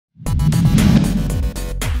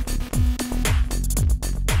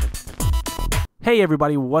Hey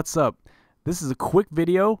everybody, what's up? This is a quick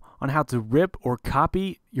video on how to rip or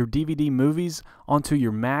copy your DVD movies onto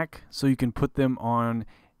your Mac so you can put them on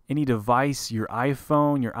any device, your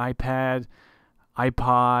iPhone, your iPad,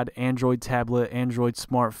 iPod, Android tablet, Android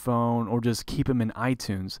smartphone, or just keep them in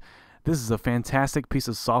iTunes. This is a fantastic piece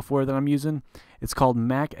of software that I'm using. It's called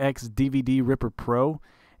MacX DVD Ripper Pro,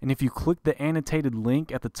 and if you click the annotated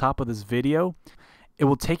link at the top of this video, it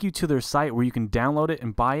will take you to their site where you can download it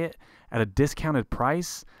and buy it at a discounted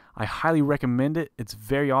price. I highly recommend it. It's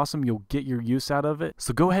very awesome. You'll get your use out of it.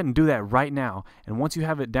 So go ahead and do that right now. And once you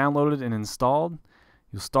have it downloaded and installed,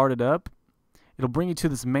 you'll start it up. It'll bring you to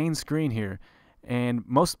this main screen here. And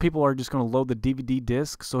most people are just going to load the DVD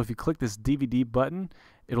disc. So if you click this DVD button,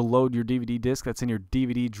 it'll load your DVD disc that's in your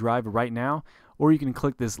DVD drive right now. Or you can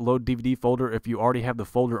click this load DVD folder if you already have the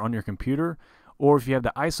folder on your computer. Or if you have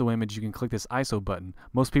the ISO image, you can click this ISO button.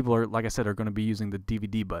 Most people are, like I said, are going to be using the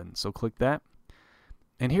DVD button. So click that.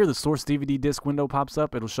 And here the source DVD disc window pops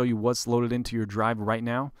up. It'll show you what's loaded into your drive right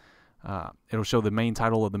now. It'll show the main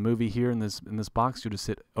title of the movie here in this box. You'll just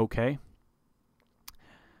hit OK.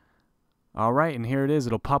 Alright, and here it is.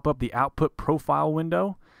 It'll pop up the output profile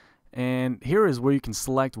window. And here is where you can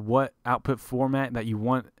select what output format that you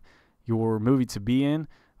want your movie to be in.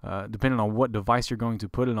 Depending on what device you're going to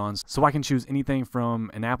put it on. So I can choose anything from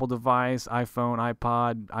an Apple device, iPhone,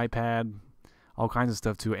 iPod, iPad, all kinds of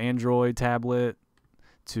stuff, to Android tablet,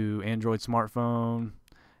 to Android smartphone,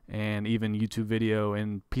 and even YouTube video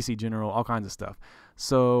and PC general, all kinds of stuff.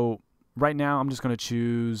 So right now I'm just going to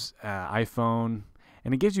choose iPhone,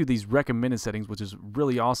 and it gives you these recommended settings, which is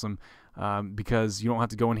really awesome because you don't have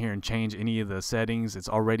to go in here and change any of the settings. It's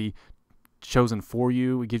already chosen for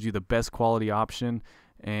you. It gives you the best quality option.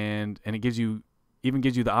 And it gives you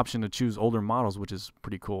the option to choose older models, which is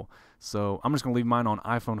pretty cool. So I'm just going to leave mine on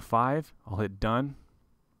iPhone 5. I'll hit done.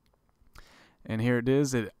 And here it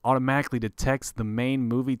is. It automatically detects the main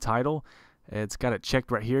movie title. It's got it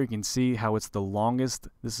checked right here. You can see how it's the longest.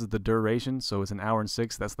 This is the duration, so it's 1 hour and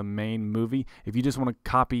 6. That's the main movie. If you just want to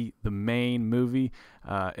copy the main movie,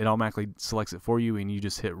 it automatically selects it for you, and you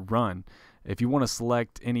just hit run. If you want to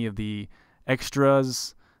select any of the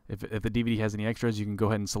extras, if the DVD has any extras, you can go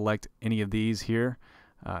ahead and select any of these here.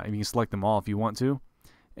 And you can select them all if you want to.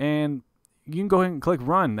 And you can go ahead and click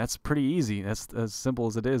run. That's pretty easy. That's as simple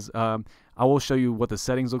as it is. I will show you what the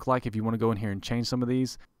settings look like if you want to go in here and change some of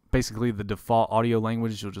these. Basically, the default audio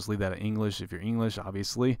language, you'll just leave that in English if you're English,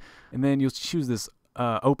 obviously. And then you'll choose this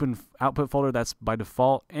open output folder. That's by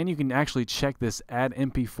default. And you can actually check this add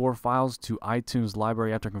MP4 files to iTunes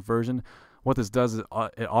library after conversion. What this does is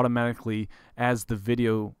it automatically adds the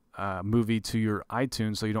video movie to your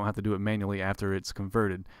iTunes, so you don't have to do it manually after it's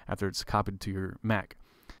converted, after it's copied to your Mac.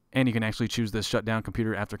 And you can actually choose this shutdown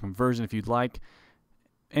computer after conversion if you'd like.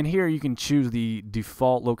 And here you can choose the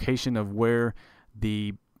default location of where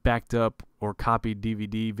the backed up or copied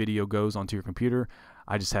DVD video goes onto your computer.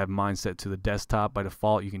 I just have mine set to the desktop by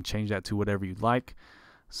default. You can change that to whatever you'd like.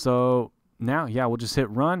 So now, yeah, we'll just hit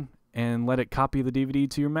run and let it copy the DVD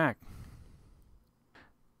to your Mac.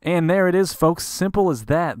 And there it is, folks. Simple as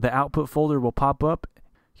that. The output folder will pop up.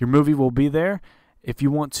 Your movie will be there. If you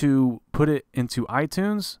want to put it into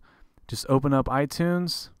iTunes, just open up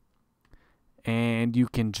iTunes, and you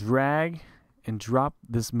can drag and drop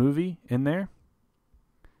this movie in there.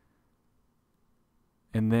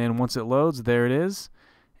 And then once it loads, there it is.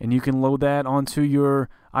 And you can load that onto your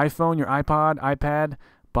iPhone, your iPod, iPad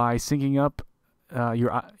by syncing up your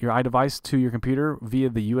iDevice to your computer via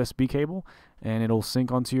the USB cable, and it'll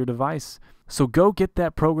sync onto your device. So go get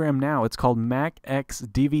that program now. It's called MacX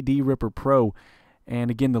DVD Ripper Pro,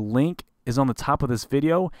 and again, the link is on the top of this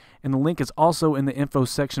video, and the link is also in the info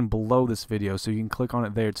section below this video, so you can click on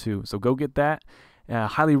it there too. So go get that.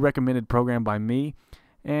 Highly recommended program by me.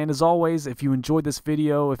 And as always, if you enjoyed this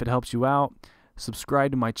video, if it helps you out,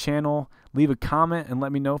 subscribe to my channel, leave a comment and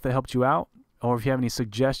let me know if it helped you out, or if you have any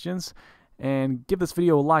suggestions. And give this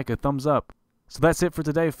video a like, a thumbs up. So that's it for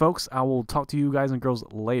today, folks. I will talk to you guys and girls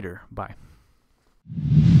later. Bye.